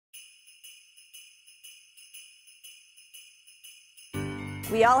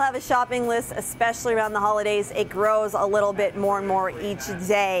We all have a shopping list, especially around the holidays. It grows a little bit more and more each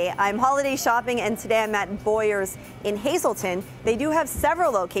day. I'm holiday shopping, and today I'm at Boyers in Hazleton. They do have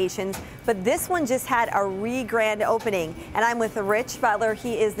several locations, but this one just had a re-grand opening. And I'm with Rich Butler.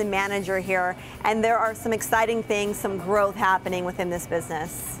 He is the manager here, and there are some exciting things, some growth happening within this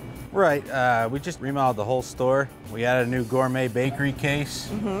business. Right, we just remodeled the whole store. We added a new gourmet bakery case.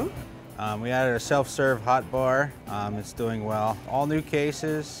 We added a self-serve hot bar. It's doing well. All new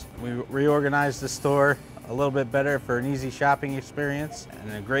cases. We reorganized the store a little bit better for an easy shopping experience.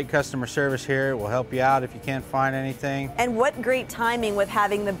 And a great customer service here will help you out if you can't find anything. And what great timing with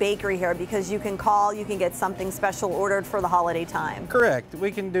having the bakery here, because you can call, you can get something special ordered for the holiday time. Correct.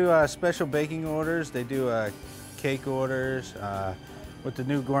 We can do special baking orders. They do cake orders. With the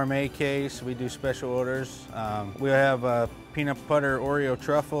new gourmet case, we do special orders. We have peanut butter Oreo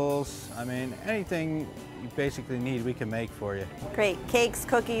truffles. I mean, anything you basically need, we can make for you. Great. Cakes,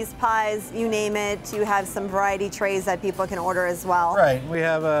 cookies, pies, you name it. You have some variety trays that people can order as well. Right. We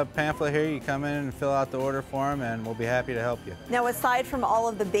have a pamphlet here. You come in and fill out the order form, and we'll be happy to help you. Now, aside from all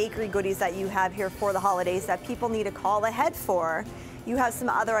of the bakery goodies that you have here for the holidays that people need to call ahead for, you have some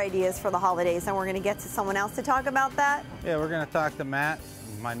other ideas for the holidays, and we're going to get to someone else to talk about that. Yeah, we're going to talk to Matt,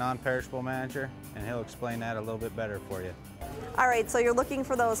 my non-perishable manager, and he'll explain that a little bit better for you. All right, so you're looking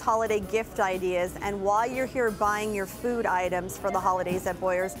for those holiday gift ideas, and while you're here buying your food items for the holidays at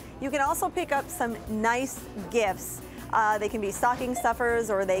Boyers, you can also pick up some nice gifts. They can be stocking stuffers,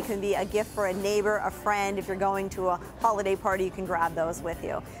 or they can be a gift for a neighbor, a friend. If you're going to a holiday party, you can grab those with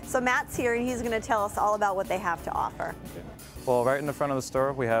you. So Matt's here, and he's going to tell us all about what they have to offer. Okay. Well, right in the front of the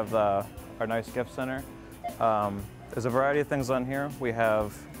store, we have our nice gift center. There's a variety of things on here. We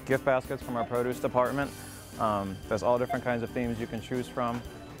have gift baskets from our produce department. There's all different kinds of themes you can choose from.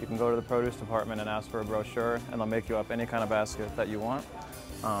 You can go to the produce department and ask for a brochure, and they'll make you up any kind of basket that you want.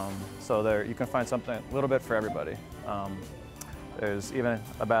 So there you can find something a little bit for everybody. There's even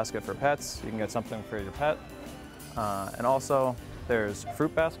a basket for pets. You can get something for your pet. And also there's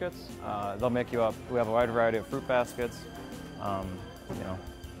fruit baskets. They'll make you up. We have a wide variety of fruit baskets.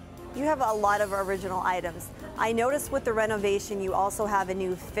 You have a lot of original items. I noticed with the renovation you also have a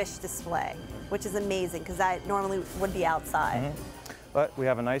new fish display, which is amazing because that normally would be outside. But we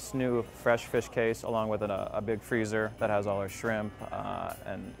have a nice new fresh fish case along with a big freezer that has all our shrimp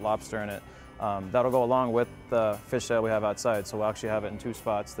and lobster in it. That'll go along with the fish that we have outside, so we'll actually have it in 2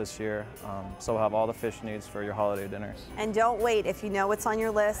 spots this year. So we'll have all the fish needs for your holiday dinners. And don't wait. If you know what's on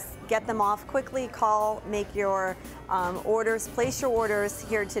your list, get them off quickly, call, make your orders, place your orders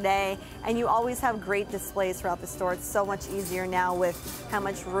here today, and you always have great displays throughout the store. It's so much easier now with how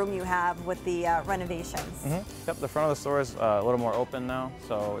much room you have with the renovations. Yep, the front of the store is a little more open now,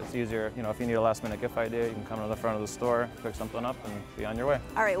 so it's easier. You know, if you need a last-minute gift idea, you can come to the front of the store, pick something up, and be on your way.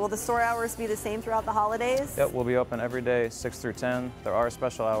 All right, will the store hours be the same throughout the holidays? Yep, we'll be open every day, 6 through 10. There are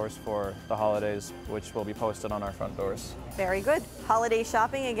special hours for the holidays, which will be posted on our front doors. Very good. Holiday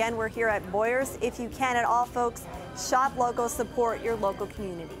shopping, again, we're here at Boyers. If you can at all, folks, shop local, support your local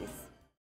communities.